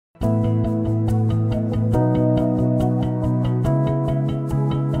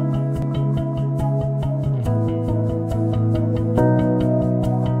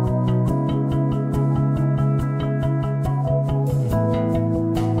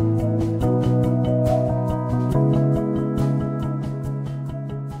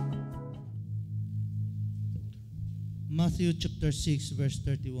chapter 6, verse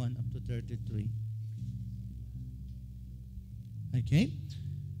 31 up to 33. Okay?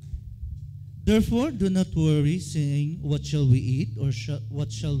 Therefore, do not worry, saying, what shall we eat, or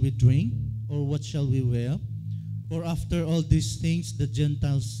what shall we drink, or what shall we wear? For after all these things the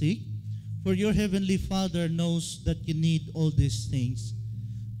Gentiles seek. For your heavenly Father knows that you need all these things.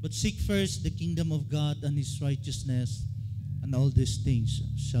 But seek first the kingdom of God and his righteousness, and all these things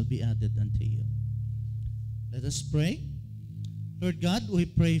shall be added unto you. Let us pray. Lord God, we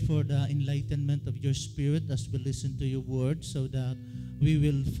pray for the enlightenment of your Spirit as we listen to your word, so that we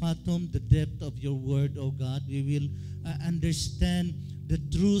will fathom the depth of your word, O God. We will understand the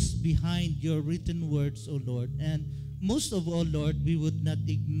truth behind your written words, O Lord. And most of all, Lord, we would not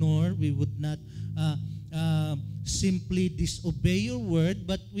ignore, we would not simply disobey your word,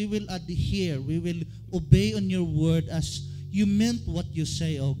 but we will adhere, we will obey on your word as you meant what you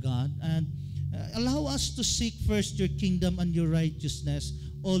say, O God. And allow us to seek first your kingdom and your righteousness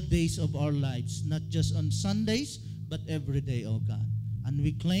all days of our lives, not just on Sundays, but every day, O God. And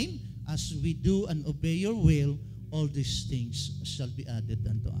we claim, as we do and obey your will, all these things shall be added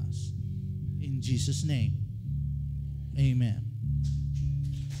unto us. In Jesus' name, amen.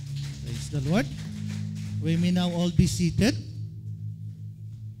 Praise the Lord. We may now all be seated.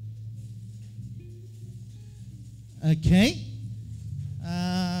 Okay.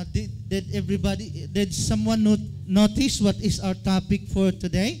 Did someone notice what is our topic for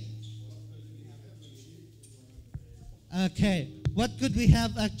today? Okay. What could we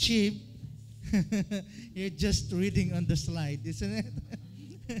have achieved? You're just reading on the slide, isn't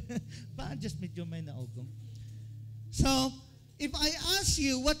it? Just medyo may naugong. So, if I ask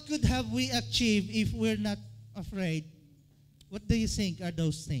you, what could have we achieved if we're not afraid? What do you think are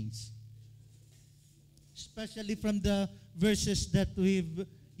those things? Especially from the verses that we've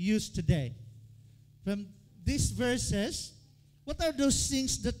used today. From these verses, what are those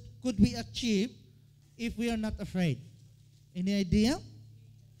things that could we achieve if we are not afraid? Any idea?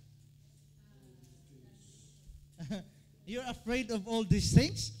 You're afraid of all these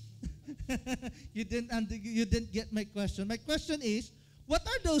things? You didn't get my question. My question is, what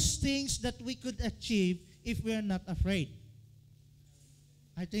are those things that we could achieve if we are not afraid?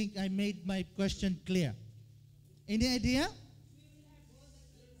 I think I made my question clear. Any idea?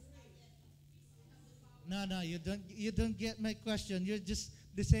 No, you don't get my question. You're just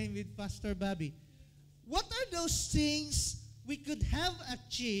the same with Pastor Bobby. What are those things we could have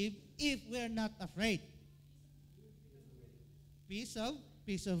achieved if we're not afraid? Peace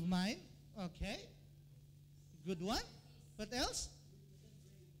of mind. Okay. Good one. What else?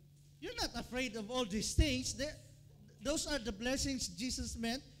 You're not afraid of all these things. Those are the blessings Jesus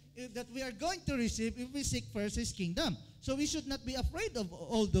meant that we are going to receive if we seek first his kingdom. So we should not be afraid of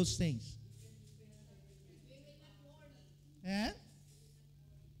all those things. Yeah?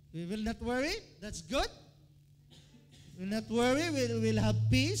 We will not worry. That's good. We will not worry. We will have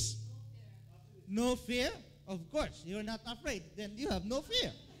peace. No fear. Of course, you're not afraid. Then you have no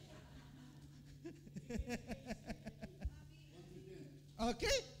fear.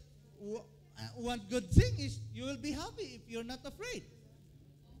 Okay? One good thing is you will be happy if you're not afraid.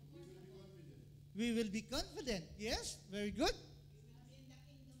 We will be confident. Yes? Very good.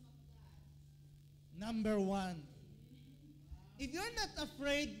 Number one. If you're not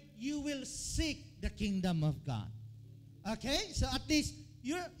afraid, you will seek the kingdom of God. Okay? So at least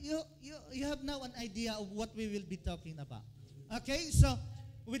you have now an idea of what we will be talking about. Okay? So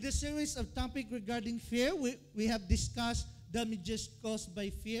with the series of topic regarding fear, we have discussed damages caused by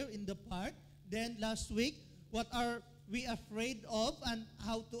fear in the part. Then last week, what are we afraid of and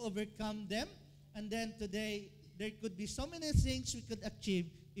how to overcome them. And then today, there could be so many things we could achieve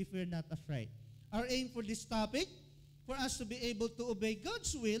if we're not afraid. Our aim for this topic, for us to be able to obey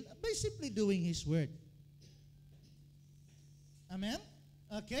God's will by simply doing his word. Amen?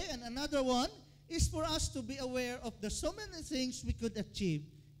 Okay, and another one is for us to be aware of the so many things we could achieve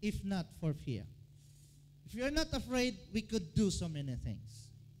if not for fear. If you're not afraid, we could do so many things.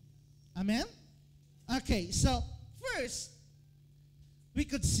 Amen? Okay, so first, we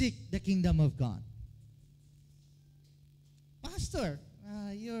could seek the kingdom of God. Pastor,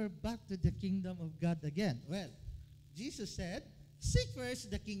 you're back to the kingdom of God again. Well, Jesus said, seek first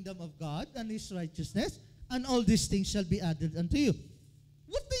the kingdom of God and his righteousness, and all these things shall be added unto you.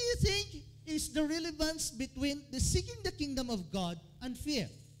 What do you think is the relevance between the seeking the kingdom of God and fear?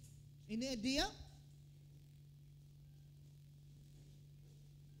 Any idea?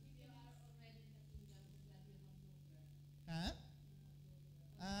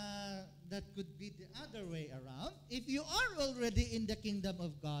 That could be the other way around. If you are already in the kingdom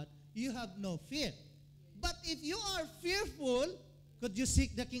of God, you have no fear. But if you are fearful, could you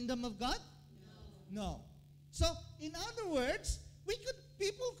seek the kingdom of God? No. So, in other words,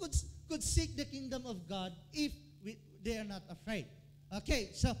 people could seek the kingdom of God if they are not afraid. Okay,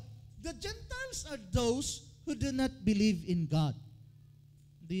 so the Gentiles are those who do not believe in God.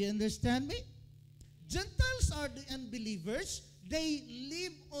 Do you understand me? Gentiles are the unbelievers. They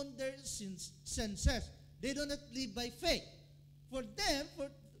live on their senses. They do not live by faith. For them,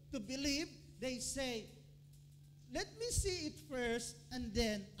 to believe, they say, let me see it first and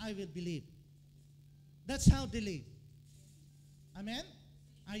then I will believe. That's how they live. Amen?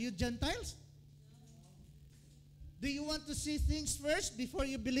 Are you Gentiles? Do you want to see things first before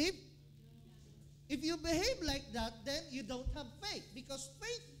you believe? If you behave like that, then you don't have faith. Because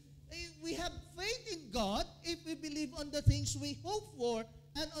we have faith in God if we believe on the things we hope for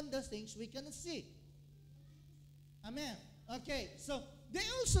and on the things we cannot see. Amen. Okay, so they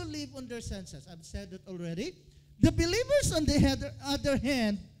also live on their senses. I've said it already. The believers, on the other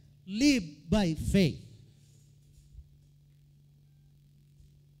hand, live by faith.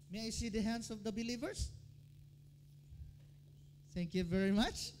 May I see the hands of the believers? Thank you very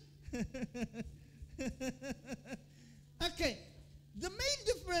much. Okay, the main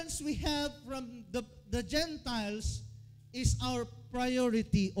difference we have from the Gentiles is our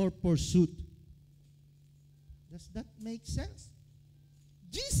priority or pursuit. Does that make sense?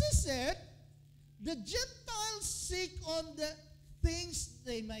 Jesus said, the Gentiles seek on the things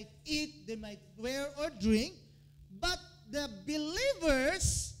they might eat, they might wear or drink, but the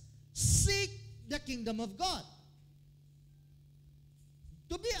believers seek the kingdom of God.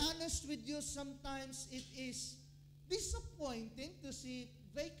 To be honest with you, sometimes it is disappointing to see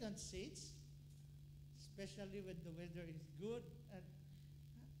vacant seats, especially when the weather is good. And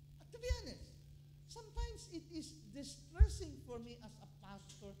to be honest, sometimes it is distressing for me as a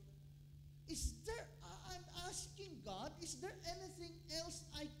pastor. I'm asking God, is there anything else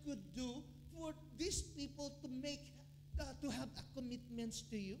I could do for these people to have a commitment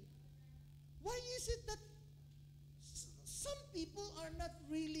to you? Why is it that some people are not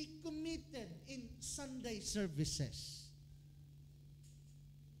really committed in Sunday services?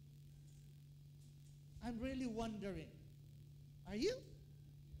 I'm really wondering. Are you?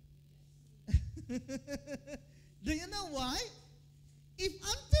 Do you know why? If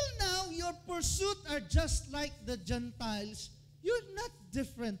until now your pursuits are just like the Gentiles, you're not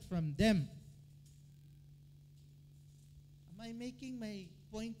different from them. Am I making my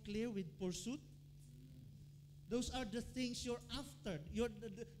point clear with pursuit? Those are the things you're after,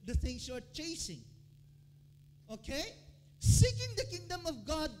 the things you're chasing. Okay? Seeking the kingdom of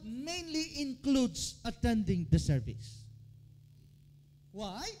God mainly includes attending the service.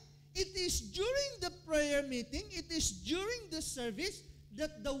 Why? It is during the prayer meeting, it is during the service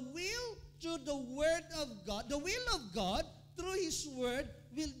that the will through the word of God, the will of God through His word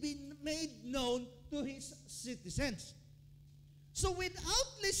will be made known to His citizens. So without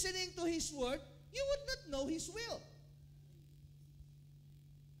listening to His word, you would not know His will.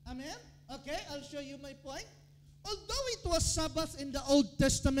 Amen? Okay, I'll show you my point. Although it was Sabbath in the Old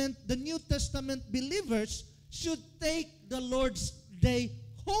Testament, the New Testament believers should take the Lord's Day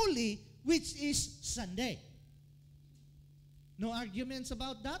holy, which is Sunday. No arguments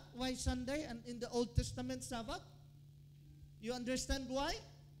about that? Why Sunday and in the Old Testament Sabbath? You understand why?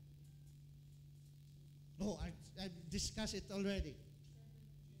 Oh, I've discussed it already.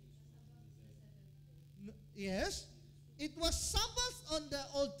 Yes. It was Sabbath on the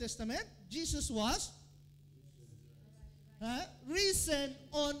Old Testament. Jesus was risen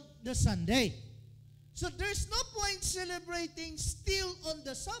on the Sunday. So there's no point celebrating still on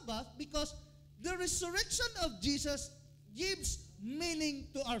the Sabbath because the resurrection of Jesus gives meaning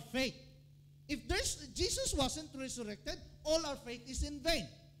to our faith. If Jesus wasn't resurrected, all our faith is in vain.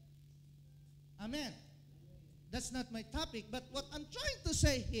 Amen. That's not my topic, but what I'm trying to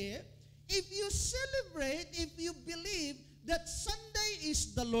say here, if you celebrate, if you believe that Sunday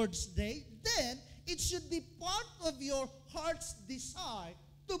is the Lord's Day, then it should be part of your heart's desire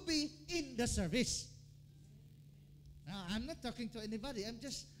to be in the service. Now, I'm not talking to anybody. I'm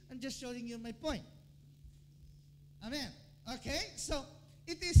just showing you my point. Amen. Okay? So,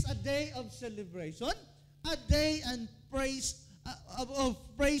 it is a day of celebration, a day and praise of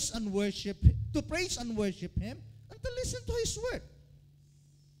praise and worship, to praise and worship Him, and to listen to His word.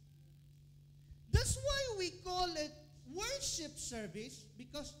 That's why we call it worship service,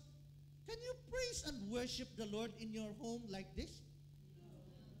 because can you praise and worship the Lord in your home like this?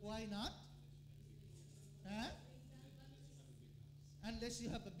 No. Why not? Huh? Unless you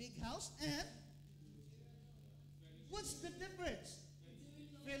have a big house. And what's the difference?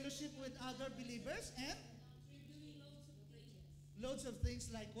 Fellowship with other believers and Loads of things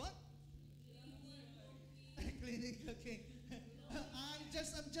like what? Cleaning, cooking.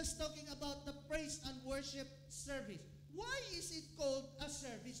 I'm just talking about the praise and worship service. Why is it called a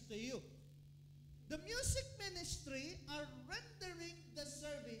service to you? The music ministry are rendering the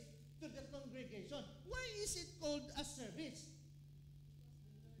service to the congregation. Why is it called a service?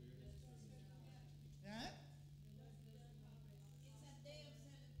 Yeah? It's a day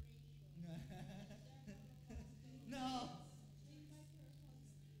of celebration. No.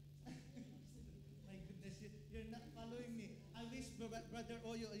 My goodness, you're not following me. I wish Brother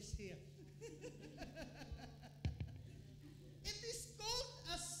Oyo is here. It is called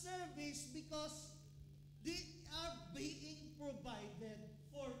a service because they are being provided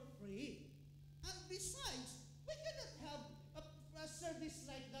for free. And besides, we cannot have a service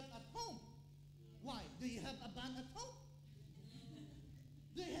like that at home. Why? Do you have a band at home?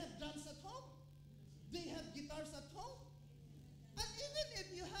 Do you have drums at home? Do you have guitars at home? And even if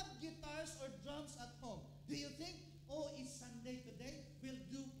you have guitars or drums at home, do you think, oh, it's Sunday today,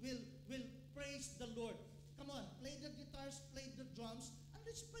 we'll praise the Lord. Come on, play the guitars, play the drums, and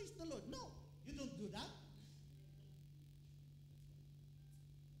let's praise the Lord. No, you don't do that.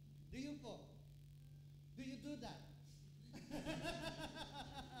 Do you, po? Do you do that?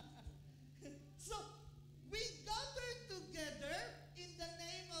 So, we gather together in the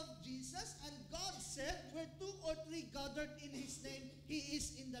name of Jesus, and God said, where 2 or 3 gathered in His name, He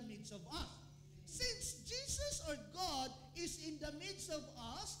is in the midst of us. Since Jesus or God is in the midst of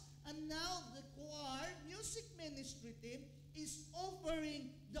us, and now the choir, music ministry team, is offering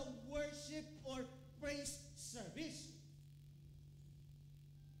the worship or praise service.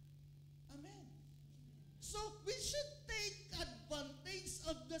 Amen. So we should take advantage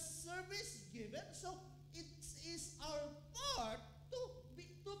of the service given. So it is our part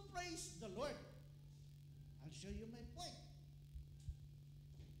to praise the Lord. I'll show you my point.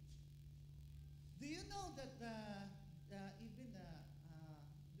 Do you know that even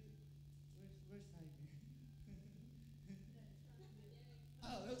where's Jaime?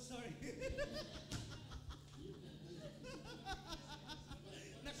 Oh, sorry.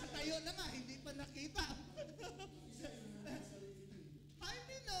 Nakatayo na nga, hindi pa nakita.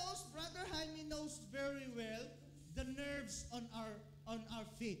 Brother Jaime knows very well the nerves on our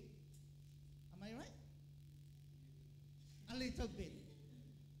feet. Am I right? A little bit.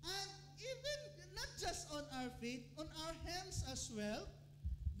 And even not just on our feet, on our hands as well,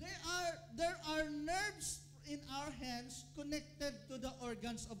 there are nerves in our hands connected to the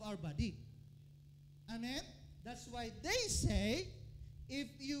organs of our body. Amen? That's why they say, if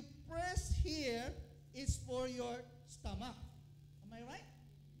you press here, it's for your stomach. Am I right?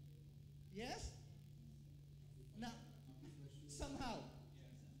 Yes? Now, somehow.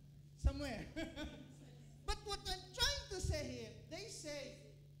 Somewhere. But what I'm trying to say here, they say,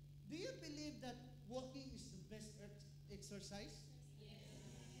 do you believe that walking is the best exercise? Yes.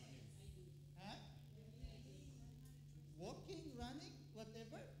 Huh? Walking, running,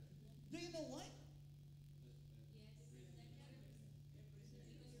 whatever. Do you know why? Yes.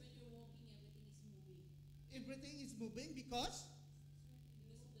 Because when you're walking, everything is moving. Everything is moving because?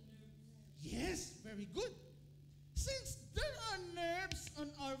 Because of the nerves. Yes, very good. Since there are nerves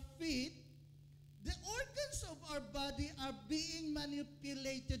on our feet, the organs of our body are being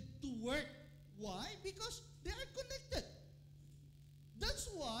manipulated to work. Why? Because they are connected. That's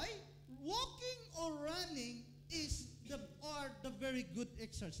why walking or running is the very good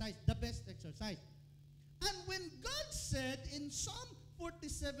exercise, the best exercise. And when God said in Psalm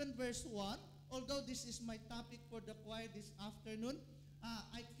 47 verse 1, although this is my topic for the choir this afternoon,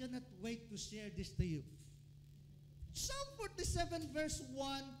 I cannot wait to share this to you. Psalm 47 verse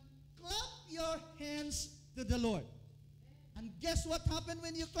 1, clap your hands to the Lord. And guess what happened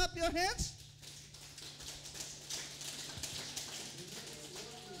when you clap your hands?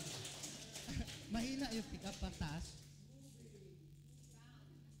 Mahina yung pick-up pataas.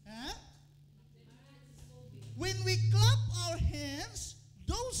 Huh? When we clap our hands,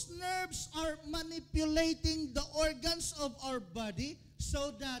 those nerves are manipulating the organs of our body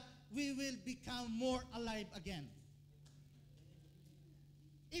so that we will become more alive again.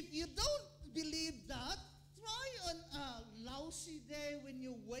 If you don't believe that, try on a lousy day when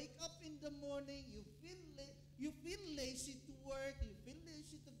you wake up in the morning, you feel lazy to work, you feel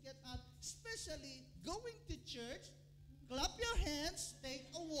lazy to get up, especially going to church, clap your hands, take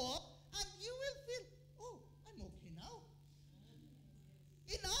a walk, and you will feel, oh, I'm okay now.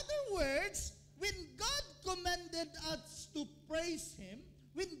 In other words, when God commanded us to praise Him,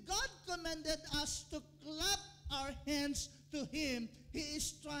 when God commanded us to clap our hands to Him, He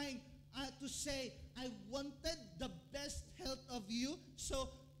is trying to say, I wanted the best health of you, so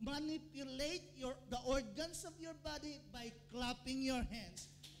manipulate the organs of your body by clapping your hands.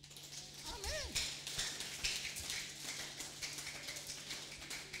 Amen.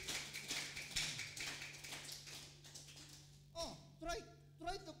 Oh,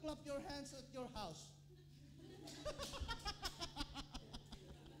 try to clap your hands at your house.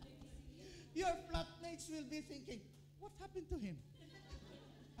 Your flatmates will be thinking, what happened to him?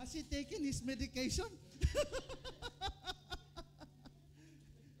 Has he taken his medication?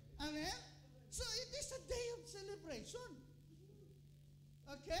 Amen? So it is a day of celebration.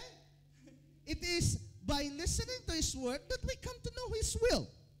 Okay? It is by listening to His Word that we come to know His will.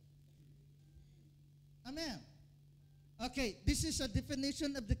 Amen. Okay, this is a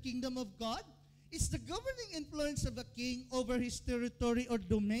definition of the kingdom of God. It's the governing influence of a king over his territory or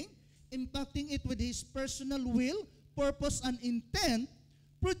domain, impacting it with his personal will, purpose, and intent,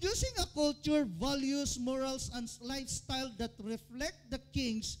 producing a culture, values, morals, and lifestyle that reflect the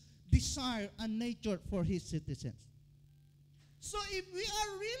king's desire and nature for his citizens. So if we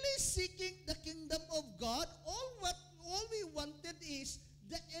are really seeking the kingdom of God, all we wanted is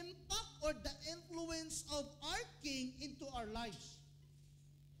the impact or the influence of our king into our lives.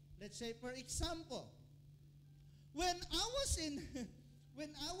 Let's say, for example, when I was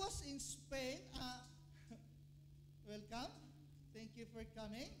in Spain, welcome. Thank you for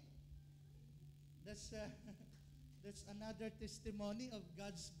coming. That's another testimony of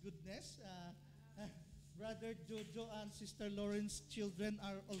God's goodness. Brother Jojo and Sister Lauren's children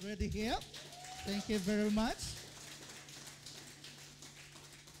are already here. Thank you very much.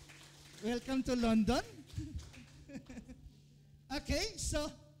 Welcome to London. Okay,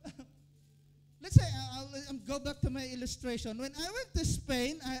 so let's say I'll go back to my illustration. When I went to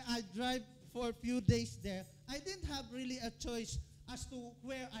Spain, I drive for a few days there. I didn't have really a choice as to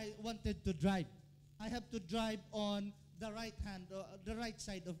where I wanted to drive. I have to drive on the right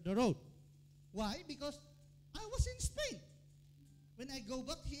side of the road. Why? Because I was in Spain. When I go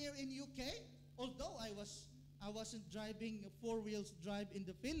back here in UK, although I wasn't driving a four-wheels drive in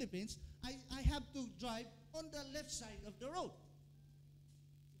the Philippines, I have to drive on the left side of the road.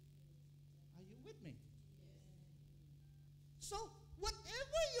 Are you with me? So,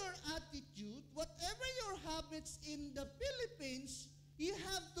 whatever your attitude, whatever your habits in the Philippines, you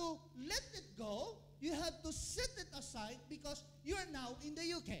have to let it go. You have to set it aside because you're now in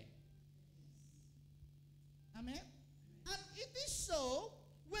the UK. Amen? And it is so,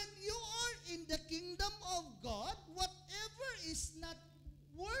 when you are in the kingdom of God, whatever is not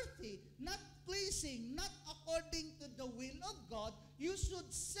worthy, not pleasing, not according to the will of God, you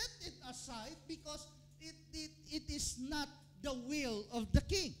should set it aside because it is not the will of the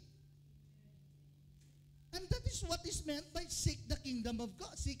king. And that is what is meant by seek the kingdom of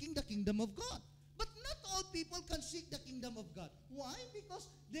God, seeking the kingdom of God. But not all people can seek the kingdom of God. Why? Because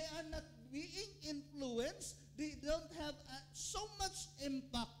they are not being influenced. They don't have so much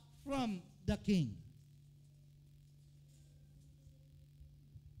impact from the king.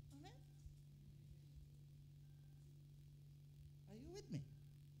 Amen? Are you with me?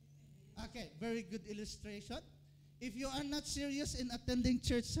 Okay, very good illustration. If you are not serious in attending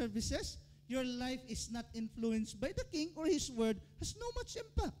church services, your life is not influenced by the king or his word, has no much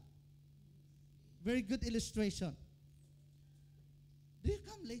impact. Very good illustration. Do you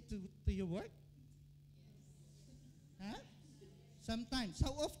come late to your work? Huh? Sometimes.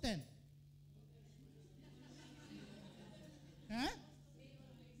 How often? Huh?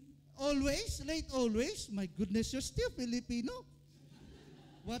 Always? Late always? My goodness, you're still Filipino.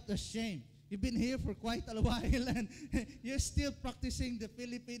 What a shame. You've been here for quite a while and you're still practicing the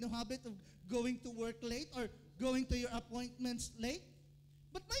Filipino habit of going to work late or going to your appointments late.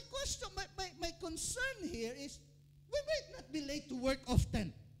 But my question, my concern here is, we might not be late to work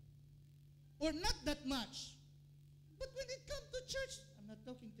often or not that much. But when it comes to church, I'm not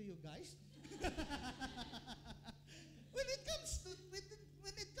talking to you guys. when it comes to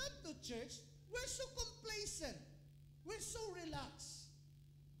church, we're so complacent. We're so relaxed.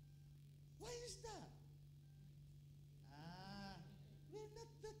 Why is that? We're not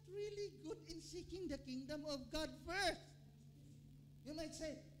that really good in seeking the kingdom of God first. You might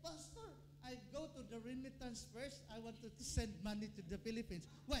say, Pastor, I go to the remittance first. I wanted to send money to the Philippines.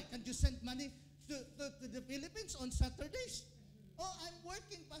 Why? Can't you send money to the Philippines on Saturdays? Oh, I'm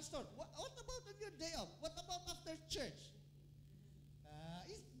working, Pastor. What about on your day off? What about after church?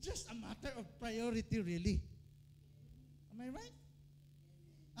 It's just a matter of priority, really. Am I right?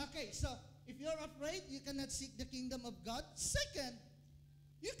 Okay, so if you're afraid you cannot seek the kingdom of God, second,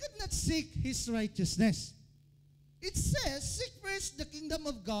 you could not seek His righteousness. It says, seek first the kingdom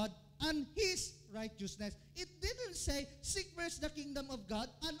of God and His righteousness. It didn't say, seek first the kingdom of God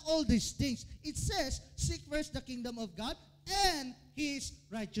and all these things. It says, seek first the kingdom of God and His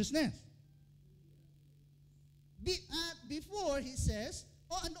righteousness. Before He says,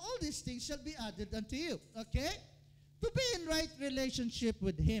 oh, and all these things shall be added unto you. Okay? To be in right relationship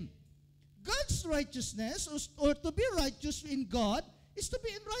with Him. God's righteousness, or to be righteous in God, is to be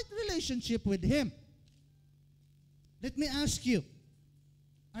in right relationship with Him. Let me ask you,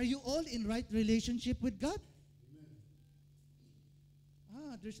 are you all in right relationship with God?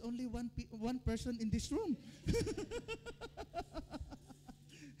 Amen. There's only one person in this room.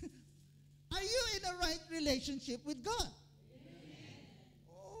 Are you in a right relationship with God? Amen.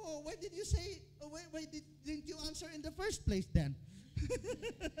 Oh, why did you say, why didn't you answer in the first place then?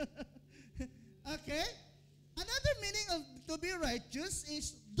 Okay? Another meaning of to be righteous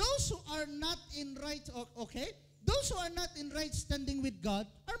is those who are not in right, okay? Those who are not in right standing with God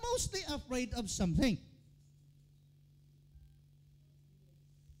are mostly afraid of something.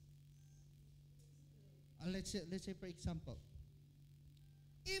 Let's say for example,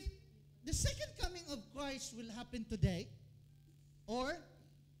 if the second coming of Christ will happen today, or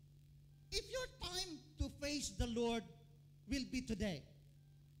if your time to face the Lord will be today,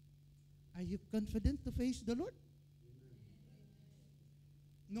 are you confident to face the Lord?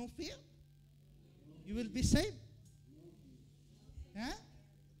 No fear? You will be saved? Huh?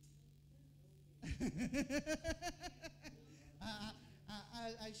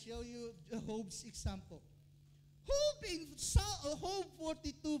 I'll show you Job's example. Job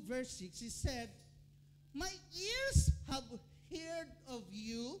 42 verse 6, he said, my ears have heard of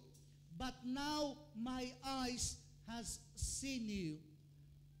you, but now my eyes has seen you.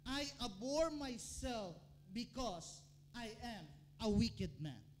 I abhor myself because I am a wicked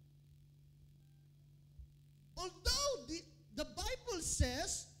man. Although the Bible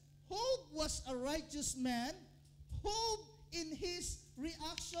says Job was a righteous man, Job in his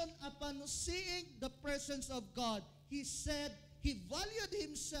reaction upon seeing the presence of God, he said he valued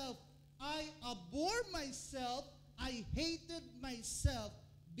himself. I abhor myself, I hated myself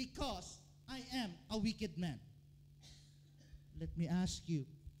because I am a wicked man. Let me ask you,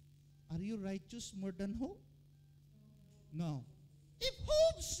 are you righteous more than Job? No. If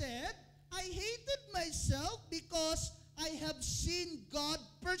Job said, I hated myself because I have seen God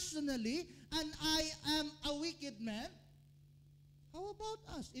personally and I am a wicked man, how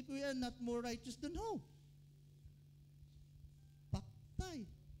about us if we are not more righteous than Job? Paktay.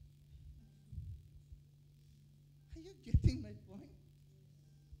 Are you getting my point?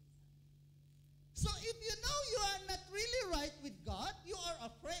 So if you know you are not really right with God, you are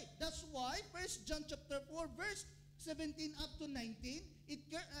afraid. That's why 1 John chapter 4 verse 17 up to 19,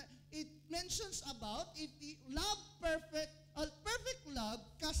 it mentions about if the perfect love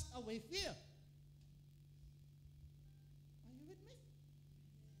casts away fear. Are you with me?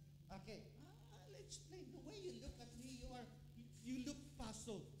 Okay, I'll explain. The way you look at me, you look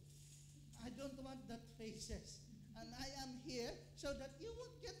puzzled. I don't want that faces. And I am here so that you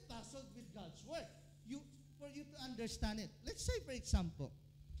won't get puzzled with God's word. For you to understand it. Let's say, for example,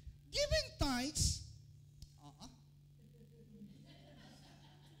 giving tithes.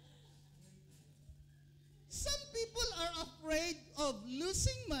 Some people are afraid of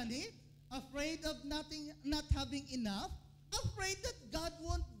losing money, afraid of not having enough, afraid that God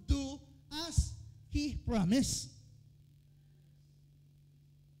won't do as He promised.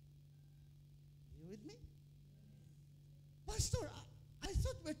 You with me? Pastor, I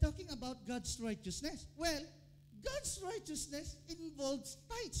thought we're talking about God's righteousness. Well, God's righteousness involves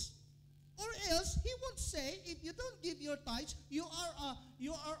tithes. Or else, He won't say, if you don't give your tithes, you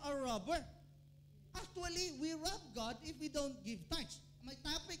are a robber. Actually, we rob God if we don't give tithes. My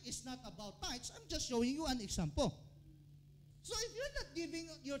topic is not about tithes. I'm just showing you an example. So if you're not giving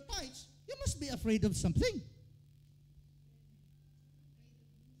your tithes, you must be afraid of something.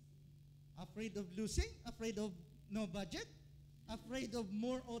 Afraid of losing? Afraid of no budget? Afraid of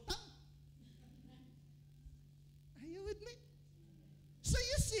more utang? Are you with me? So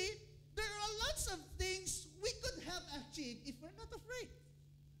you see, there are lots of things we could have achieved if we're not afraid.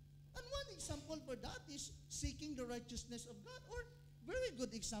 And one example for that is seeking the righteousness of God. Or very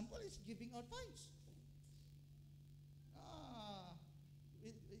good example is giving our tithes.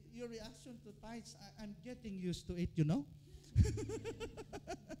 Your reaction to tithes, I'm getting used to it, you know.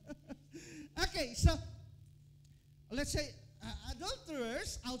 Okay, so let's say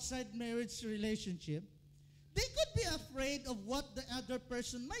adulterers outside marriage relationship, they could be afraid of what the other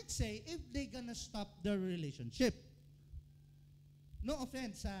person might say if they're gonna stop their relationship. No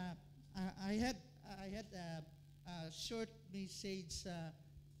offense. I had a short message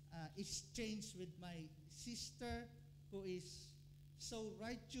exchange with my sister who is so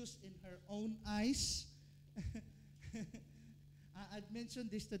righteous in her own eyes. I've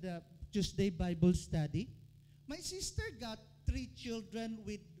mentioned this to the Tuesday Bible study. My sister got 3 children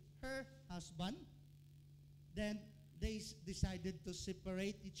with her husband. Then they decided to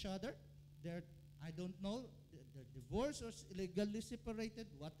separate each other. I don't know, they're divorced or legally separated,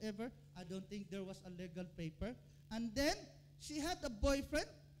 whatever. I don't think there was a legal paper. And then she had a boyfriend,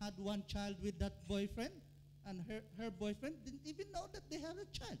 had 1 child with that boyfriend, and her boyfriend didn't even know that they had a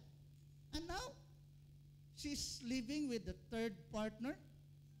child. And now, she's living with the 3rd partner.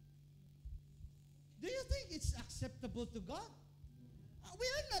 Do you think it's acceptable to God?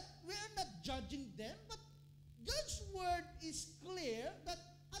 We are not judging them, but God's word is clear that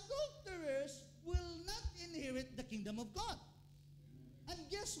adulterers will not inherit the kingdom of God. And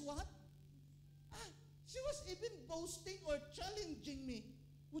guess what? She was even boasting or challenging me.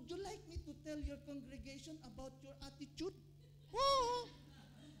 Would you like me to tell your congregation about your attitude? Oh.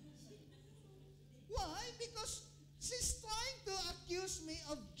 Why? Because she's trying to accuse me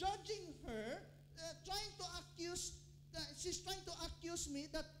of judging her, she's trying to accuse me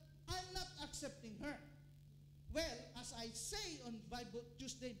that I'm not accepting her. Well, as I say on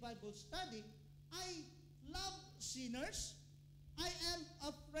Tuesday Bible study, I love sinners. I am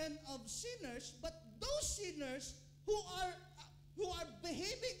a friend of sinners, but those sinners who are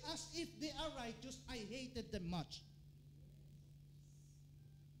behaving as if they are righteous, I hated them much.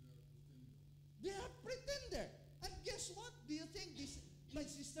 They are pretender. And guess what? Do you think my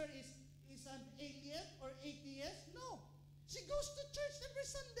sister is an alien or atheist? No. She goes to church every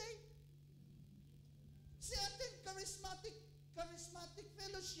Sunday. She attends charismatic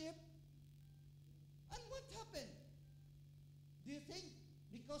fellowship. And what happened? Do you think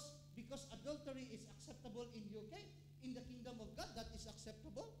because adultery is acceptable in UK, in the kingdom of God, that is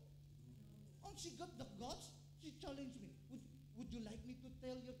acceptable? Oh, she got the guts. She challenged me. Would you like me to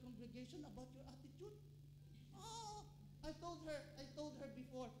tell your congregation about your attitude? Oh, I told her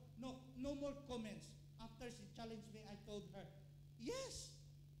before, no more comments. After she challenged me, I told her, yes,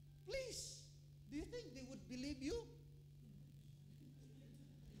 please. Do you think they would believe you?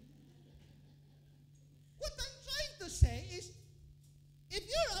 What I'm trying to say is, if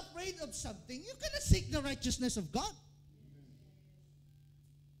you're afraid of something, you cannot seek the righteousness of God.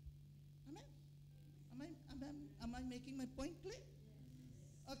 Am I making my point clear?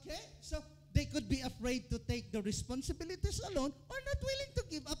 Okay, so they could be afraid to take the responsibilities alone or not willing to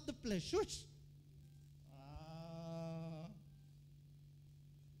give up the pleasures.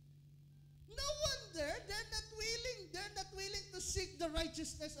 No wonder they're not willing to seek the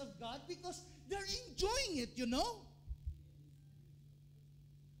righteousness of God because they're enjoying it, you know?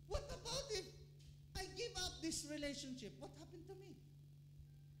 What about if I give up this relationship? What happened to me?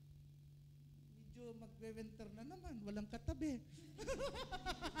 Medyo magwe-winter na naman, walang katabi.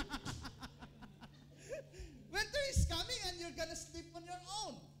 Winter is coming and you're gonna sleep on your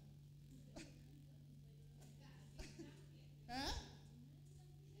own. Huh?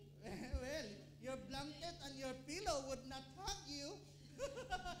 Well, your blanket and your pillow would not hug you.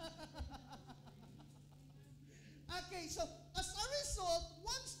 Okay, so as a result,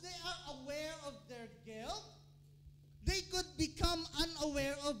 once they are aware of their guilt, they could become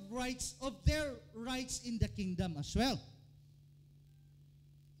unaware of their rights in the kingdom as well.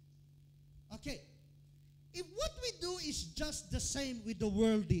 Okay, if what we do is just the same with the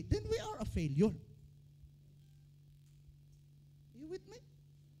worldly, then we are a failure. Are you with me?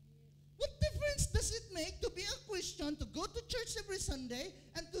 What difference does it make to be a Christian, to go to church every Sunday,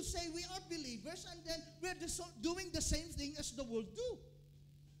 and to say we are believers, and then we're doing the same thing as the world do?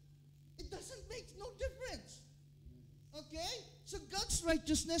 It doesn't make no difference. Okay? So God's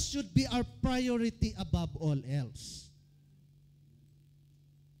righteousness should be our priority above all else.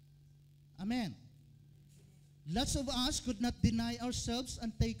 Amen. Lots of us could not deny ourselves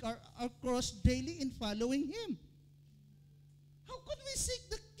and take our cross daily in following Him. How could we seek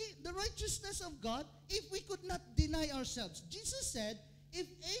the righteousness of God if we could not deny ourselves? Jesus said, if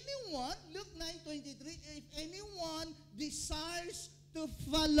anyone, Luke 9:23, if anyone desires to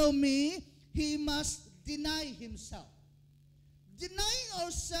follow me, he must deny himself. Denying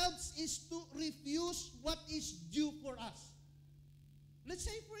ourselves is to refuse what is due for us. Let's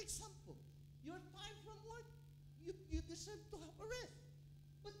say, for example, you're tired from work. You deserve to have a rest.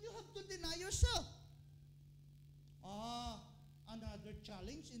 But you have to deny yourself. Another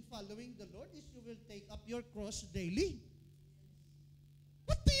challenge in following the Lord is you will take up your cross daily.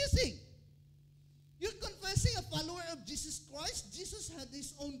 What do you think? You're confessing a follower of Jesus Christ. Jesus had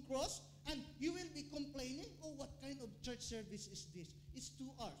his own cross, and you will be complaining, oh, what kind of church service is this? It's 2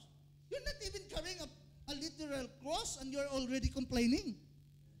 hours. You're not even carrying a literal cross and you're already complaining.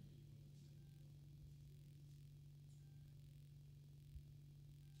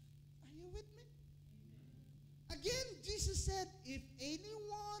 Are you with me? Again, Jesus said, if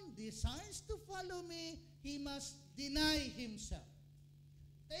anyone desires to follow me, he must deny himself.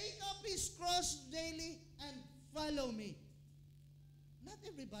 Take up his cross daily and follow me. Not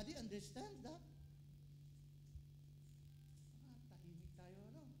everybody understands that. Tahimik tayo,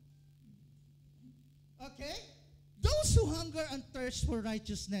 no? Okay? Those who hunger and thirst for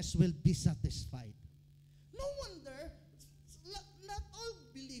righteousness will be satisfied. No wonder not all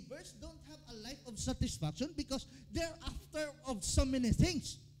believers don't have a life of satisfaction because they're after of so many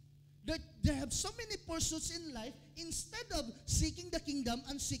things. They have so many pursuits in life instead of seeking the kingdom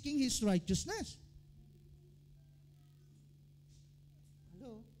and seeking His righteousness.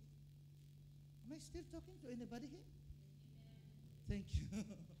 Hello? Am I still talking to anybody here? Thank you.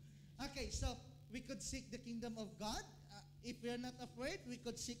 Okay, so we could seek the kingdom of God. If we are not afraid, we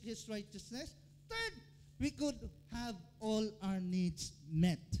could seek His righteousness. Third, we could have all our needs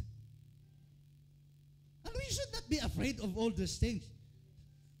met. And we should not be afraid of all these things.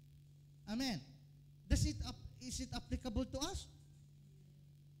 Amen. Is it applicable to us?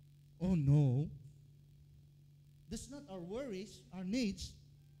 Oh no. That's not our worries, our needs.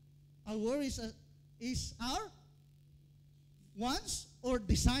 Our worries is our wants or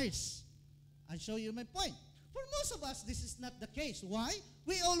desires. I'll show you my point. For most of us, this is not the case. Why?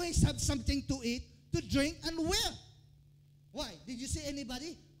 We always have something to eat, to drink, and wear. Why? Did you see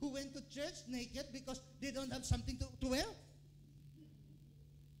anybody who went to church naked because they don't have something to wear?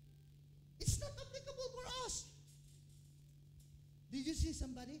 It's not applicable for us. Did you see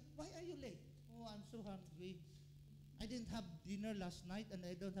somebody? Why are you late? Oh, I'm so hungry. I didn't have dinner last night and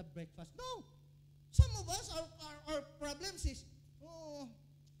I don't have breakfast. No. Some of us, our problems is, oh,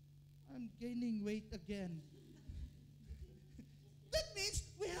 I'm gaining weight again. That means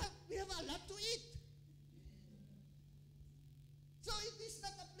we have a lot to eat. So it is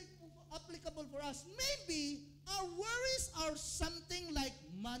not applicable for us. Maybe our worries are something like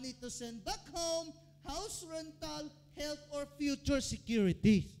money to send back home, house rental, health, or future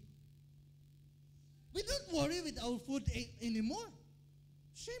security. We don't worry with our food anymore.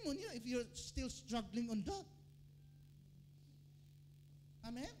 Shame on you if you're still struggling on that.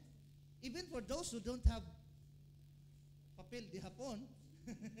 Amen? Even for those who don't have papel de hapon,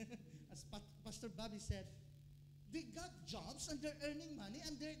 as Pastor Bobby said, they got jobs and they're earning money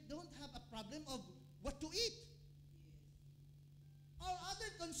and they don't have a problem of what to eat. Our other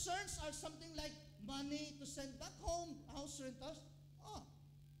concerns are something like money to send back home, house rentals. Oh,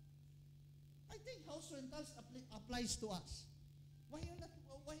 I think house rentals applies to us. Why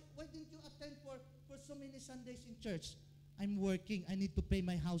didn't you attend for so many Sundays in church? I'm working. I need to pay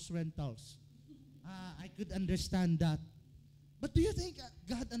my house rentals. I could understand that. But do you think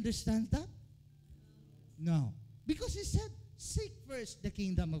God understands that? No. Because He said, seek first the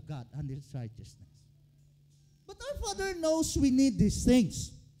kingdom of God and His righteousness. But our Father knows we need these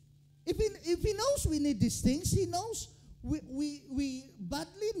things. If He knows we need these things, He knows we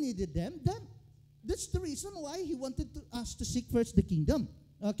badly needed them, then that's the reason why He wanted us to seek first the kingdom.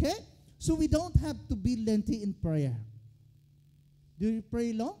 Okay? So we don't have to be lengthy in prayer. Do you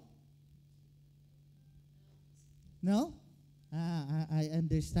pray long? No? I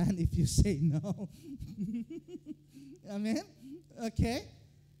understand if you say no. Amen? Okay?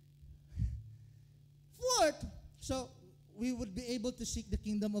 Fourth, so we would be able to seek the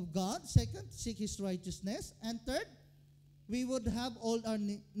kingdom of God. Second, seek His righteousness. And third, we would have all our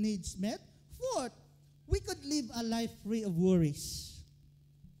needs met. Fourth, we could live a life free of worries.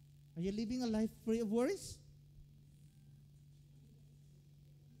 Are you living a life free of worries?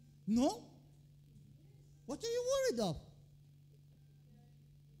 No? What are you worried of?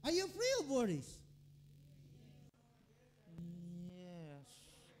 Are you free of worries? Yes.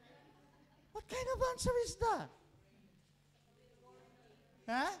 What kind of answer is that?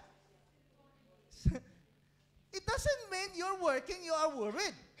 Huh? It doesn't mean you're working, you are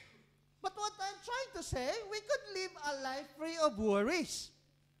worried. But what I'm trying to say, we could live a life free of worries.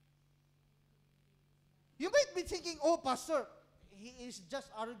 You might be thinking, oh, Pastor, he is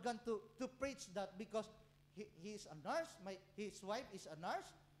just arrogant to preach that because he is a nurse, his wife is a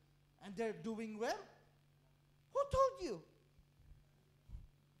nurse, and they're doing well. Who told you?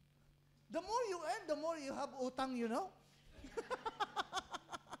 The more you earn, the more you have utang, you know?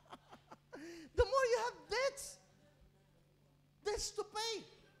 The more you have debts to pay.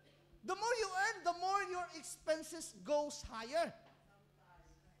 The more you earn, the more your expenses goes higher.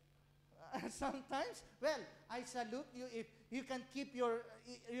 sometimes, well, I salute you if you can keep your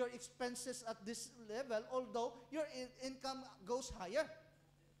expenses at this level, although your income goes higher.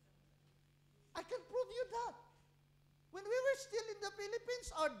 I can prove you that. When we were still in the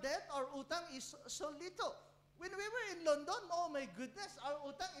Philippines, our debt, our utang is so little. When we were in London, oh my goodness, our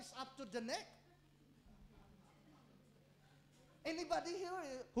utang is up to the neck. Anybody here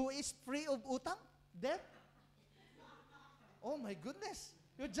who is free of utang, debt? Oh my goodness,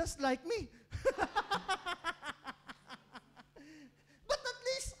 you're just like me. But at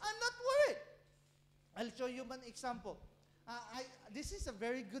least I'm not worried. I'll show you one example. This is a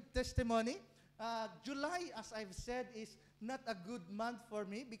very good testimony. July, as I've said, is not a good month for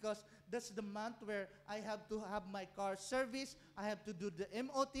me because that's the month where I have to have my car serviced. I have to do the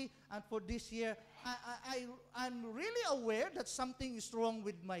MOT. And for this year, I'm really aware that something is wrong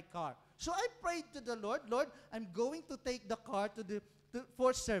with my car. So I prayed to the Lord, Lord, I'm going to take the car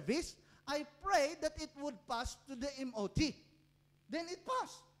for service. I prayed that it would pass to the MOT. Then it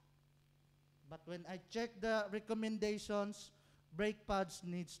passed. But when I checked the recommendations, brake pads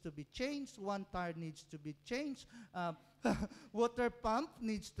needs to be changed, one tire needs to be changed, water pump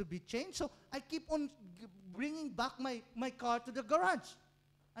needs to be changed. So I keep on bringing back my car to the garage.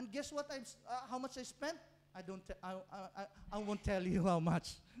 And guess what? How much I spent? I won't tell you how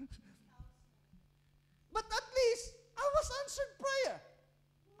much. But at least I was answered prayer.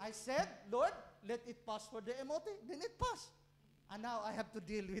 I said, Lord, let it pass for the MOT. Then it passed. And now I have to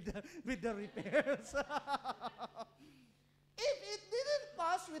deal with the repairs. If it didn't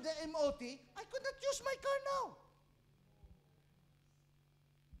pass with the MOT, I could not use my car now.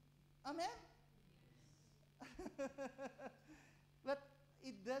 Amen? But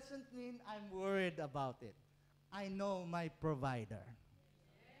it doesn't mean I'm worried about it. I know my provider.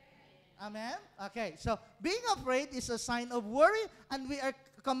 Amen? Okay, so being afraid is a sign of worry, and we are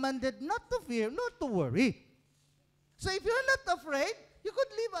commanded not to fear, not to worry. So if you're not afraid, you could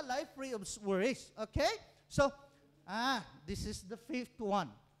live a life free of worries. Okay? So, this is the fifth one.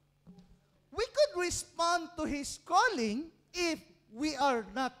 We could respond to His calling if we are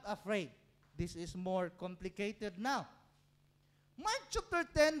not afraid. This is more complicated now. Mark chapter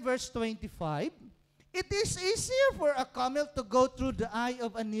 10, verse 25. It is easier for a camel to go through the eye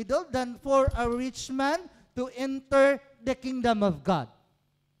of a needle than for a rich man to enter the kingdom of God.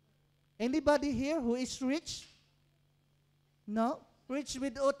 Anybody here who is rich? No? Rich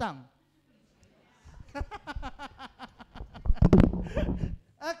with utang.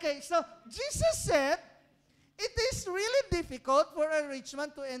 Okay, so Jesus said, it is really difficult for a rich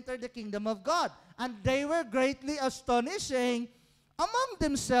man to enter the kingdom of God. And they were greatly astonished, saying among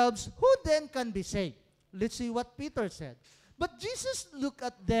themselves, who then can be saved? Let's see what Peter said. But Jesus looked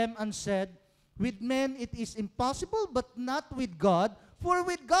at them and said, with men it is impossible, but not with God, for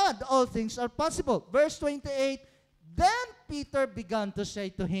with God all things are possible. Verse 28, then Peter began to say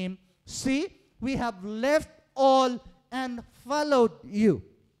to him, see, we have left all and followed you.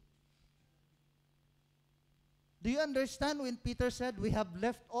 Do you understand when Peter said, we have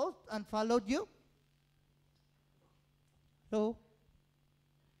left all and followed you? Hello?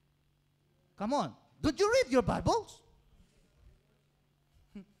 Come on. Did you read your Bibles?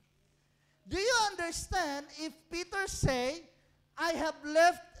 Do you understand if Peter say, I have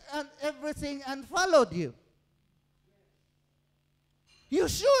left everything and followed you? You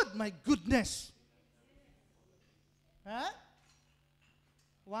should, my goodness. Huh?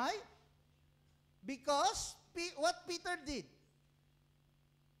 Why? Because what Peter did,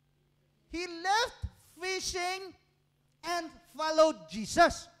 he left fishing and followed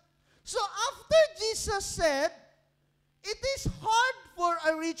Jesus. So after Jesus said, it is hard for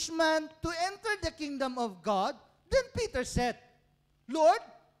a rich man to enter the kingdom of God, then Peter said, Lord,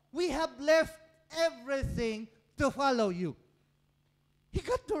 we have left everything to follow you. He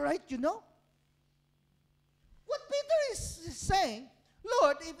got the right, you know. What Peter is saying,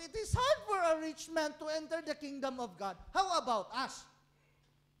 Lord, if it is hard for a rich man to enter the kingdom of God, how about us?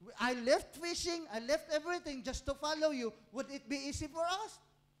 I left fishing, I left everything just to follow you. Would it be easy for us?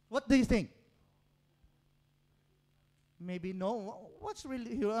 What do you think? Maybe no. What's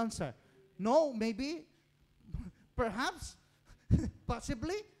really your answer? No, maybe, perhaps,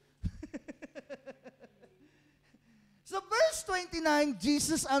 possibly. So verse 29,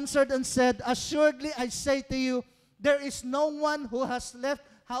 Jesus answered and said, assuredly I say to you, there is no one who has left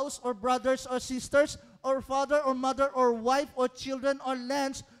house or brothers or sisters or father or mother or wife or children or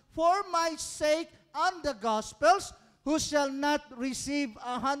lands for my sake and the gospels, who shall not receive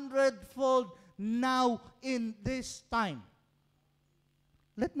 100-fold now in this time.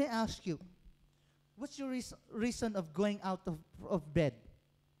 Let me ask you, what's your reason of going out of bed?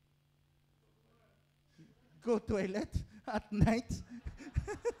 go toilet at night.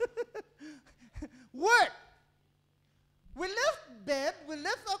 Work. We left bed, we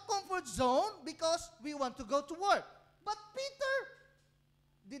left our comfort zone because we want to go to work. But Peter,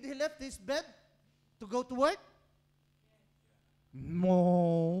 did he left his bed to go to work?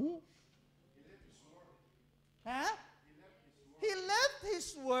 No. Huh? He left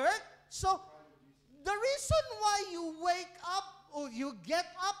his work. So the reason why you wake up or you get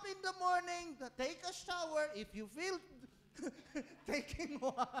up in the morning to take a shower, if you feel taking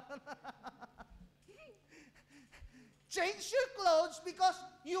one, change your clothes because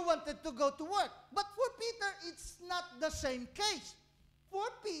you wanted to go to work. But for Peter, it's not the same case. For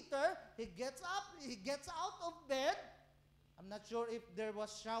Peter, he gets up, he gets out of bed. I'm not sure if there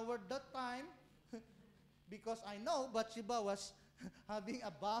was shower that time because I know Bathsheba was having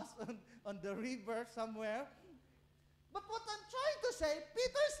a bath on the river somewhere. But what I'm trying to say,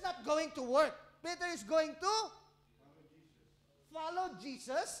 Peter is not going to work. Peter is going to follow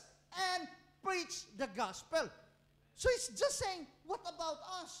Jesus and preach the gospel. So he's just saying, what about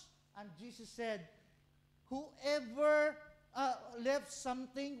us? And Jesus said, whoever left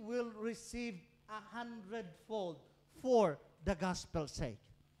something will receive 100-fold for the gospel's sake.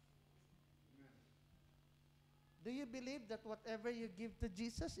 Do you believe that whatever you give to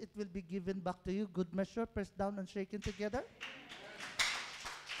Jesus, it will be given back to you, good measure, pressed down and shaken together?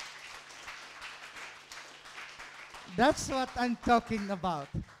 That's what I'm talking about.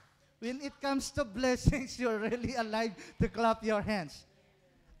 When it comes to blessings, you're really alive to clap your hands.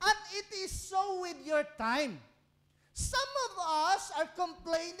 And it is so with your time. Some of us are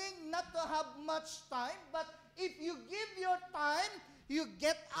complaining not to have much time, but if you give your time, you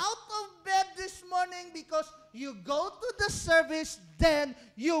get out of bed this morning because you go to the service, then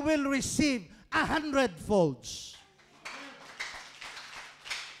you will receive 100-folds.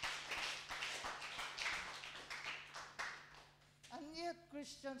 And yet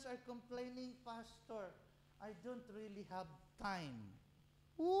Christians are complaining, Pastor, I don't really have time.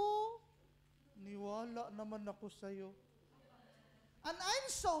 Oh, niwala naman ako sa'yo. And I'm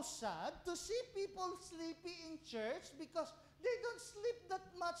so sad to see people sleepy in church because they don't sleep that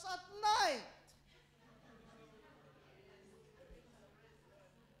much at night.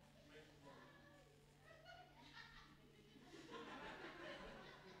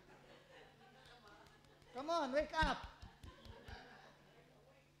 Come on, wake up.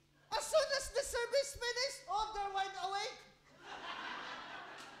 As soon as the service finished, oh, they're wide awake.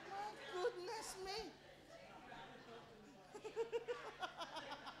 My goodness me.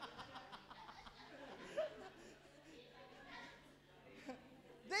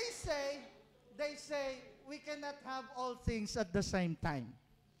 They say, we cannot have all things at the same time.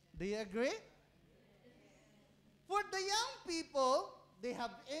 Do you agree? For the young people, they have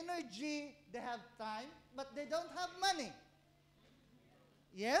energy, they have time, but they don't have money.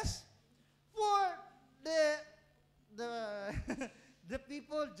 Yes? For the the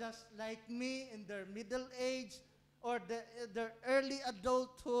people just like me in their middle age or their early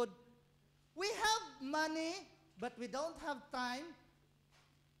adulthood, we have money, but we don't have time.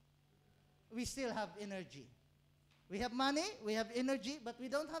 We still have energy. We have money, we have energy, but we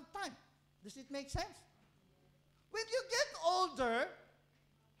don't have time. Does it make sense? When you get older,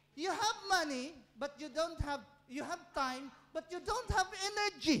 you have money, but you have time, but you don't have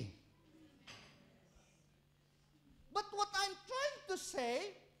energy. But what I'm trying to say,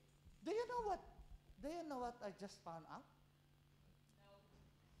 do you know what I just found out?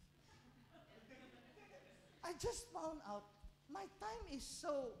 I just found out my time is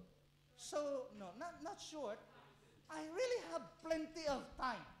not short. I really have plenty of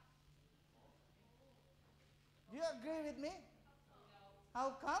time. Do you agree with me?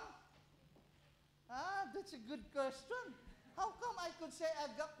 How come? That's a good question. How come I could say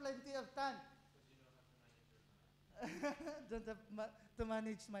I've got plenty of time? Don't have to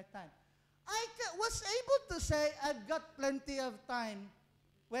manage my time. I was able to say I've got plenty of time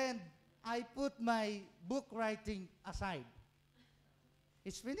when I put my book writing aside.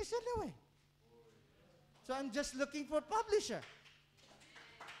 It's finished anyway. So I'm just looking for publisher.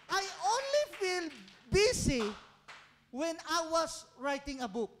 I only feel busy when I was writing a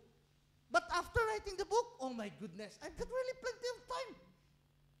book. But after writing the book, oh my goodness, I've got really plenty of time.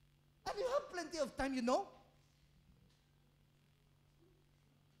 And you have plenty of time, you know?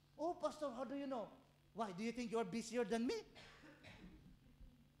 Oh, Pastor, how do you know? Why? Do you think you're busier than me?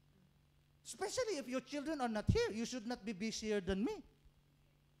 Especially if your children are not here, you should not be busier than me.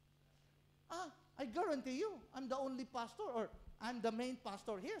 I guarantee you, I'm the only pastor or I'm the main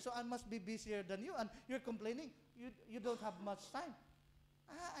pastor here, so I must be busier than you. And you're complaining, you don't have much time.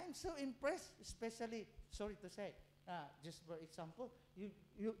 I'm so impressed, especially, sorry to say, just for example,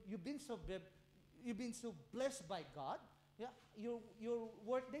 you've been so you've been so blessed by God. Yeah, your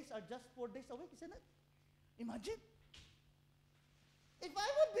work days are just 4 days a week, isn't it? Imagine. If I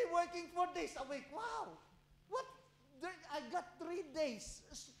would be working 4 days a week, wow, what? I got 3 days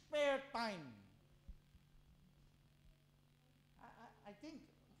spare time. I think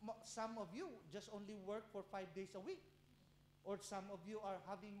some of you just only work for 5 days a week. Or some of you are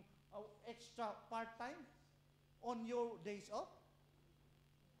having extra part-time on your days off.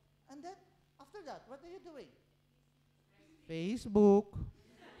 And then, after that, what are you doing? Facebook.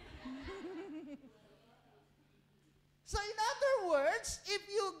 So in other words, if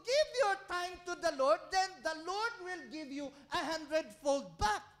you give your time to the Lord, then the Lord will give you 100-fold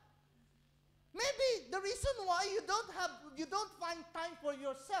back. Maybe the reason why you don't find time for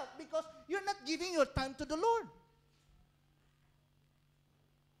yourself because you're not giving your time to the Lord.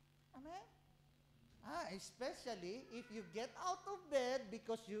 Amen? Especially if you get out of bed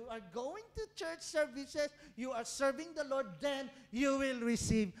because you are going to church services, you are serving the Lord, then you will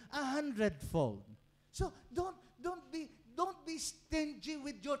receive 100-fold. So don't be stingy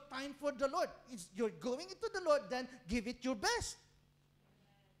with your time for the Lord. You're going into the Lord, then give it your best.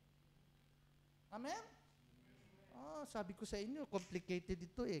 Amen? Oh, sabi ko sa inyo, complicated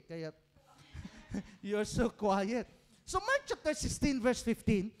ito eh. Kaya you're so quiet. So Mark chapter 16, verse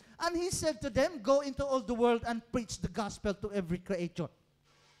 15, and he said to them, go into all the world and preach the gospel to every creature.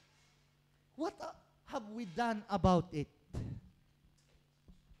 What have we done about it?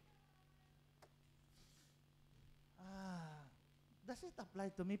 Does it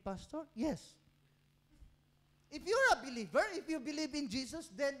apply to me, Pastor? Yes. If you're a believer, if you believe in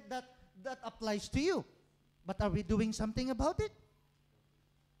Jesus, then that applies to you. But are we doing something about it?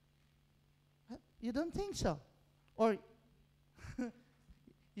 You don't think so? Or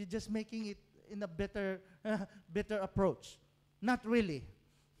you're just making it in a better approach? Not really.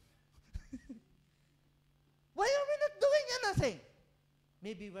 Why are we not doing anything?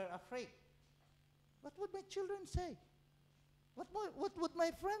 Maybe we're afraid. What would my children say? What would my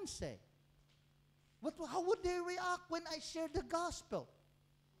friends say? How would they react when I share the gospel?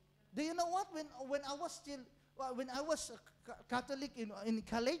 Do you know what? When I was Catholic in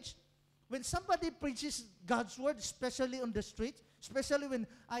college, when somebody preaches God's word, especially on the street, especially when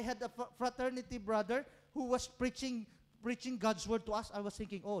I had a fraternity brother who was preaching God's word to us, I was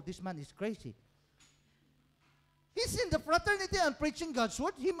thinking, oh, this man is crazy. He's in the fraternity and preaching God's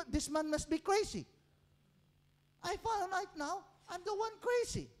word. This man must be crazy. I found out now, I'm the one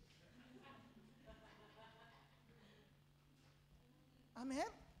crazy. Amen?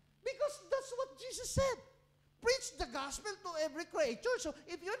 Because that's what Jesus said. Preach the gospel to every creature. So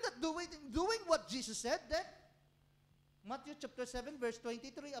if you're not doing what Jesus said, then Matthew chapter 7, verse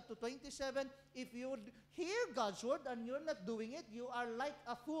 23 up to 27, if you would hear God's word and you're not doing it, you are like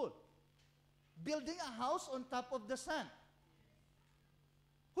a fool, building a house on top of the sand.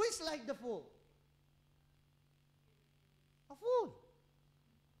 Who is like the fool? A fool.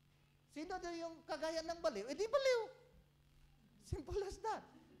 Sino daw yung kagaya ng baliw? Eh di baliw. Simple as that.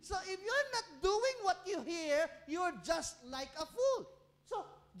 So if you're not doing what you hear, you're just like a fool. So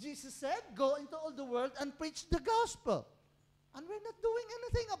Jesus said, go into all the world and preach the gospel. And we're not doing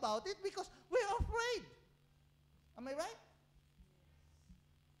anything about it because we're afraid. Am I right?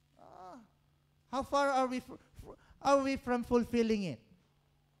 How far are we from fulfilling it?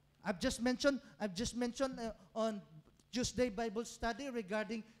 I've just mentioned on Tuesday Bible study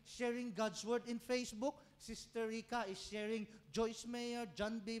regarding sharing God's word in Facebook. Sister Rika is sharing, Joyce Mayer,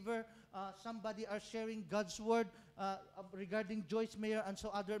 John Beaver, somebody are sharing God's word regarding Joyce Mayer and so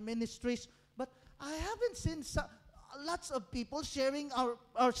other ministries. But I haven't seen lots of people sharing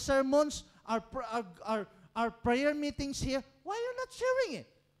our sermons, our prayer meetings here. Why are you not sharing it?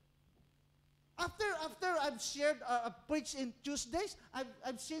 After I've preached in Tuesdays,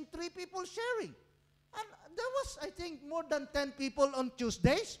 I've seen 3 people sharing. And there was, I think, more than 10 people on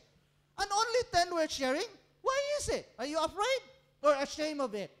Tuesdays. And only 10 were sharing. Why is it? Are you afraid or ashamed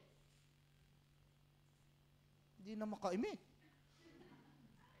of it? Hindi na makaimik.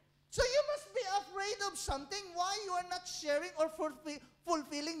 So you must be afraid of something why you are not sharing or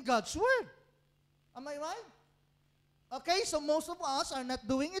fulfilling God's word. Am I right? Okay, so most of us are not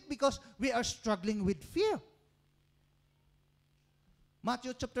doing it because we are struggling with fear.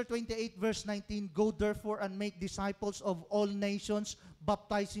 Matthew chapter 28, verse 19, go therefore and make disciples of all nations,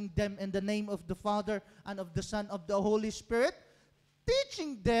 baptizing them in the name of the Father and of the Son of the Holy Spirit,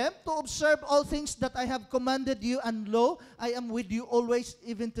 teaching them to observe all things that I have commanded you, and lo, I am with you always,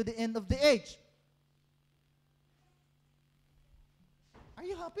 even to the end of the age. Are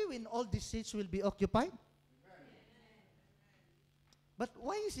happy when all these seats will be occupied? But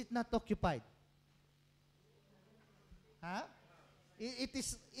why is it not occupied? Huh?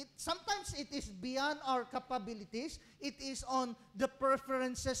 Sometimes it is beyond our capabilities. It is on the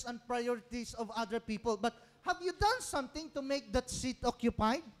preferences and priorities of other people. But have you done something to make that seat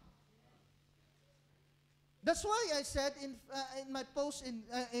occupied? That's why I said in my post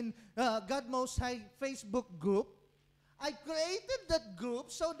in God Most High Facebook group, I created that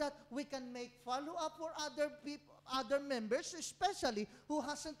group so that we can make follow-up for other people, other members, especially who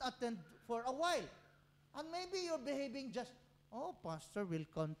hasn't attended for a while. And maybe you're behaving just, oh, pastor will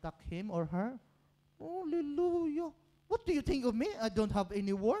contact him or her. Hallelujah. What do you think of me? I don't have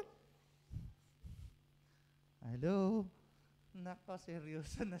any work. Hello? Nako,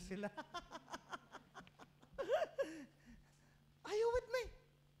 seryoso na sila. Are you with me?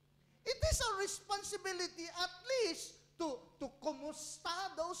 It is a responsibility at least to kumusta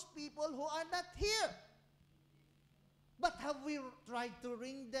those people who are not here. But have we tried to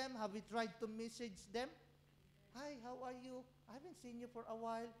ring them? Have we tried to message them? Hi, how are you? I haven't seen you for a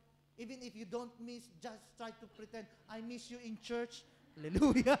while. Even if you don't miss, just try to pretend, I miss you in church.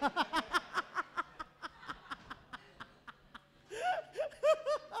 Hallelujah.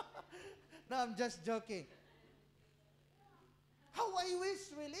 No, I'm just joking. How I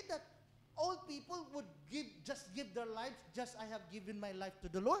wish really that all people would just give their lives, just I have given my life to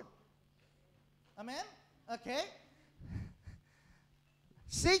the Lord. Amen? Okay?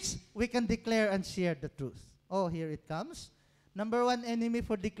 6, we can declare and share the truth. Oh, here it comes. Number 1 enemy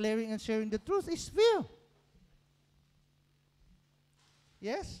for declaring and sharing the truth is fear.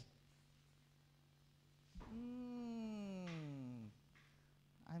 Yes?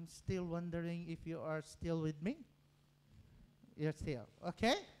 I'm still wondering if you are still with me. You're still.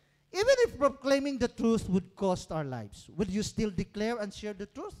 Okay? Even if proclaiming the truth would cost our lives, would you still declare and share the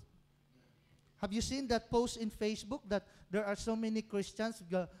truth? Have you seen that post in Facebook that there are so many Christians,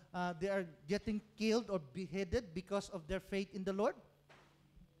 they are getting killed or beheaded because of their faith in the Lord?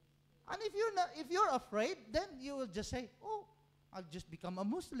 And if you're afraid, then you will just say, oh, I'll just become a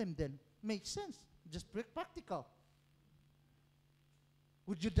Muslim then. Makes sense. Just practical.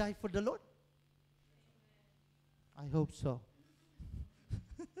 Would you die for the Lord? I hope so.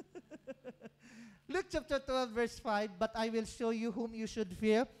 Luke chapter 12 verse 5, but I will show you whom you should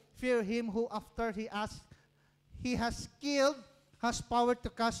fear. Fear him who after he has killed, has power to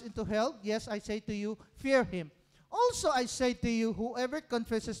cast into hell. Yes, I say to you, fear him. Also I say to you, whoever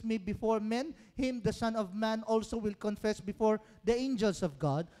confesses me before men, him the Son of Man also will confess before the angels of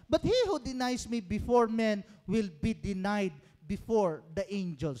God. But he who denies me before men will be denied before the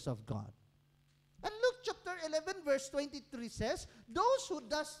angels of God. And Luke chapter 11 verse 23 says, those who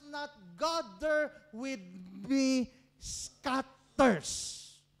does not gather with me scatters.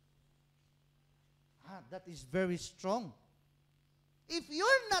 That is very strong. If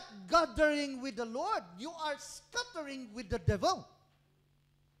you're not gathering with the Lord, you are scattering with the devil.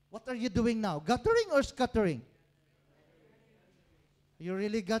 What are you doing now? Gathering or scattering? Are you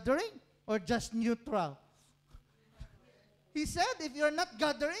really gathering or just neutral? He said, if you're not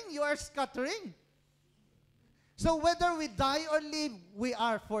gathering, you are scattering. So whether we die or live, we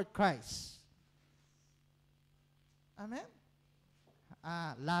are for Christ. Amen?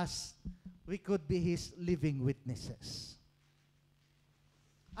 Last, we could be His living witnesses.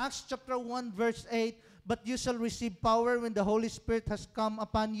 Acts chapter 1 verse 8, but you shall receive power when the Holy Spirit has come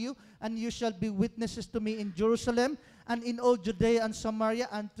upon you, and you shall be witnesses to me in Jerusalem, and in all Judea and Samaria,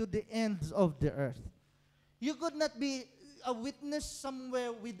 and to the ends of the earth. You could not be a witness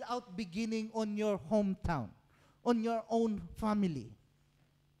somewhere without beginning on your hometown, on your own family.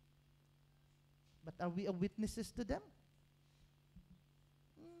 But are we witnesses to them?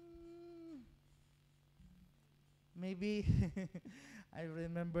 Maybe I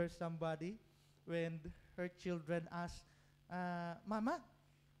remember somebody when her children asked, Mama,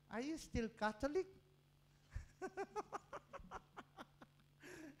 are you still Catholic?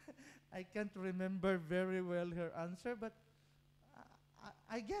 I can't remember very well her answer, but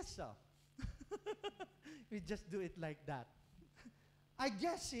I guess so. We just do it like that. I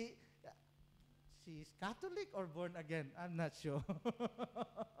guess she is Catholic or born again. I'm not sure.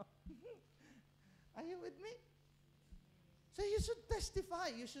 Are you with me? So you should testify.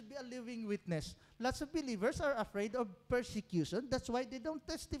 You should be a living witness. Lots of believers are afraid of persecution. That's why they don't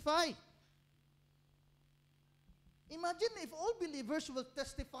testify. Imagine if all believers will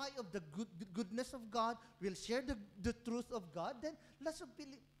testify of the goodness of God, will share the truth of God, then lots of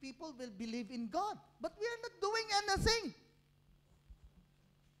people will believe in God. But we are not doing anything.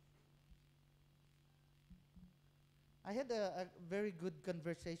 I had a very good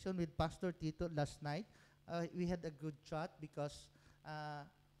conversation with Pastor Tito last night. We had a good chat because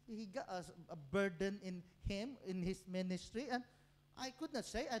he got a burden in him, in his ministry, and I could not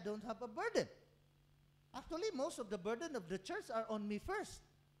say I don't have a burden. Actually, most of the burden of the church are on me first.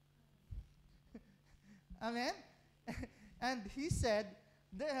 Amen? And he said,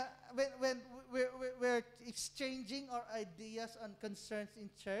 when we're exchanging our ideas and concerns in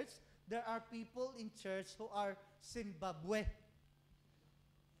church, there are people in church who are Zimbabwe.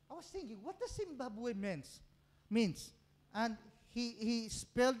 I was thinking, what does Zimbabwe means? And he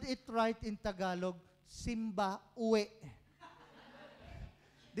spelled it right in Tagalog, Simba-uwe.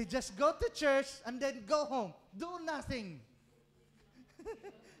 They just go to church and then go home. Do nothing.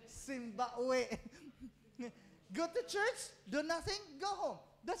 Simba-uwe. Go to church, do nothing, go home.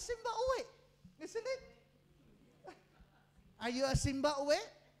 That's Simba-uwe, isn't it? Are you a Simba-uwe?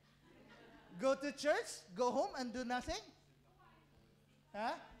 Go to church, go home and do nothing?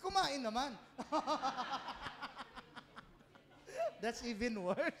 Huh? Kumain naman. That's even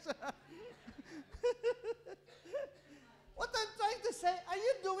worse. What I'm trying to say, are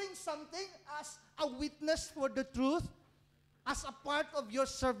you doing something as a witness for the truth? As a part of your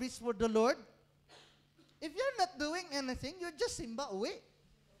service for the Lord? If you're not doing anything, you're just Simba-uwe.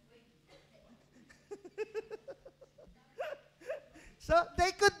 So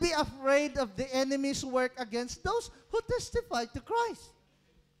they could be afraid of the enemy's work against those who testify to Christ.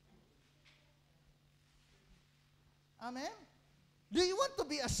 Amen? Do you want to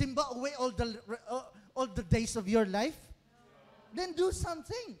be a Simba-uwe all the days of your life? Then do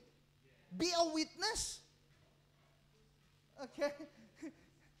something. Be a witness. Okay?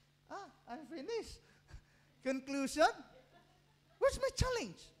 I'm finished. Conclusion? Where's my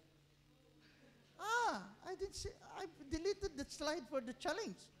challenge? I didn't see. I deleted the slide for the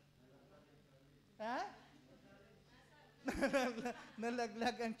challenge. Huh?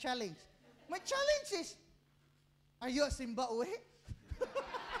 Nalaglag ang challenge. My challenge is, are you a Zimbabwe?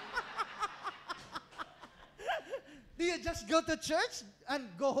 Do you just go to church and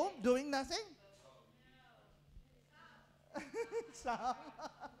go home doing nothing? Some.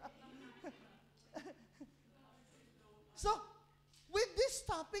 So, with this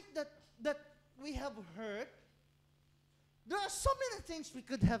topic that we have heard, there are so many things we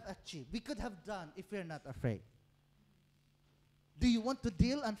could have achieved, we could have done if we're not afraid. Do you want to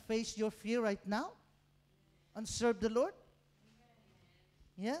deal and face your fear right now and serve the Lord?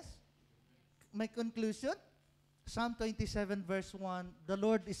 Yes? My conclusion, Psalm 27 verse 1, the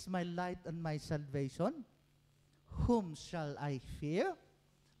Lord is my light and my salvation. Whom shall I fear?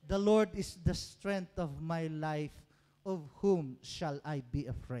 The Lord is the strength of my life. Of whom shall I be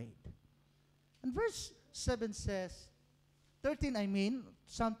afraid? And verse 7 says, 13 I mean,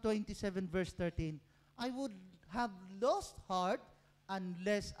 Psalm 27 verse 13, I would have lost heart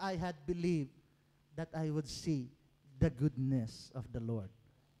unless I had believed that I would see the goodness of the Lord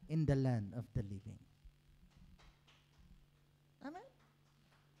in the land of the living. Amen?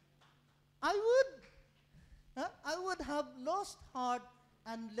 I would have lost heart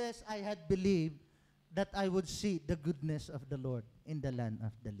unless I had believed that I would see the goodness of the Lord in the land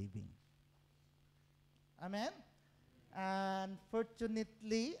of the living. Amen? And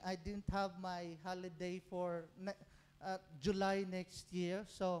fortunately, I didn't have my holiday for July next year,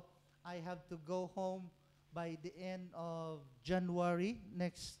 so I have to go home by the end of January,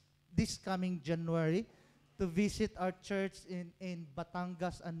 this coming January, to visit our church in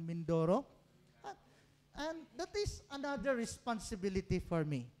Batangas and Mindoro. And that is another responsibility for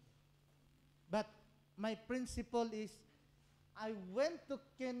me. But my principle is, I went to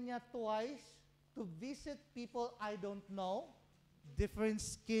Kenya twice to visit people I don't know, different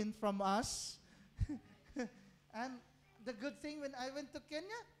skin from us. And the good thing, when I went to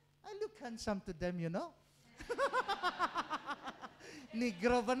Kenya, I look handsome to them, you know.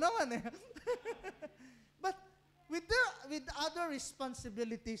 Negro ba naman eh? But with other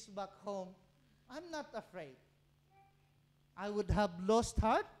responsibilities back home, I'm not afraid. I would have lost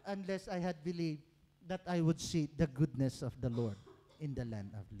heart unless I had believed that I would see the goodness of the Lord in the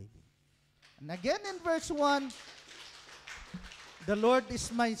land of living. And again in verse 1, the Lord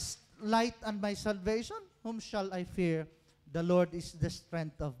is my light and my salvation. Whom shall I fear? The Lord is the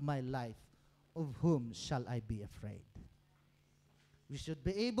strength of my life. Of whom shall I be afraid? We should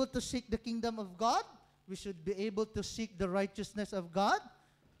be able to seek the kingdom of God. We should be able to seek the righteousness of God.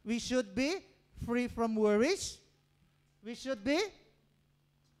 We should be free from worries. We should be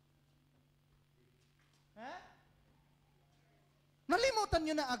nalimutan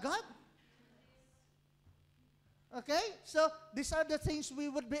nyo na agad? Okay? So, these are the things we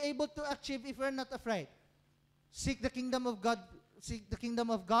would be able to achieve if we're not afraid. Seek the kingdom of God. Seek the kingdom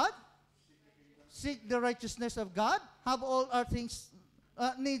of God. Seek the righteousness of God. Have all our things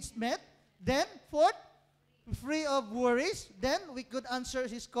needs met. Then, fourth, free of worries. Then we could answer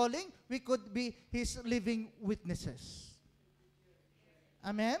His calling. We could be His living witnesses.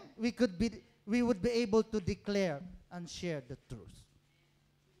 Amen. We would be able to declare and share the truth.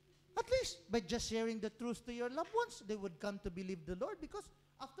 At least by just sharing the truth to your loved ones, they would come to believe the Lord. Because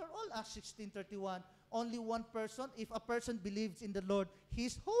after all, Acts 16:31, only one person, if a person believes in the Lord,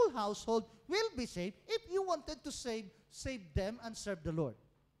 his whole household will be saved. If you wanted to save them and serve the Lord.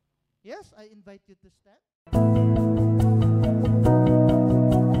 Yes, I invite you to stand.